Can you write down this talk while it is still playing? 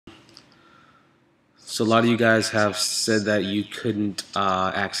So a lot of you guys have said that you couldn't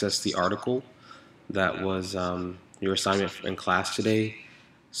access the article that was your assignment in class today.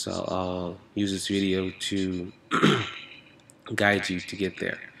 So I'll use this video to guide you to get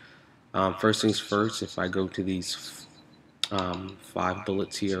there. First things first, if I go to these 5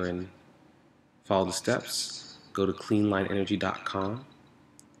 bullets here and follow the steps, go to cleanlineenergy.com.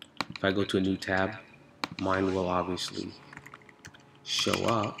 If I go to a new tab, mine will obviously show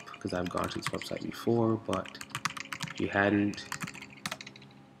up because I've gone to this website before, but if you hadn't,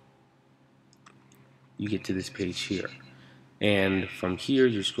 you get to this page here. And from here,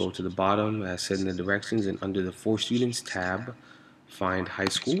 you scroll to the bottom as said in the directions, and under the For Students tab, find high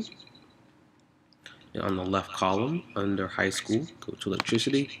school. And on the left column, under high school, go to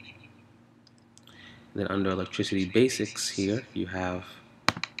electricity. And then under electricity basics here, you have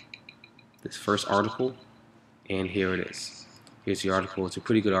this first article, and here it is. Here's the article. It's a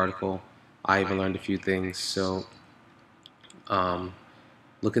pretty good article. I even learned a few things. So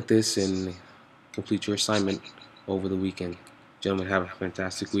look at this and complete your assignment over the weekend. Gentlemen, have a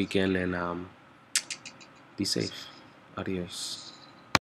fantastic weekend and be safe. Adios.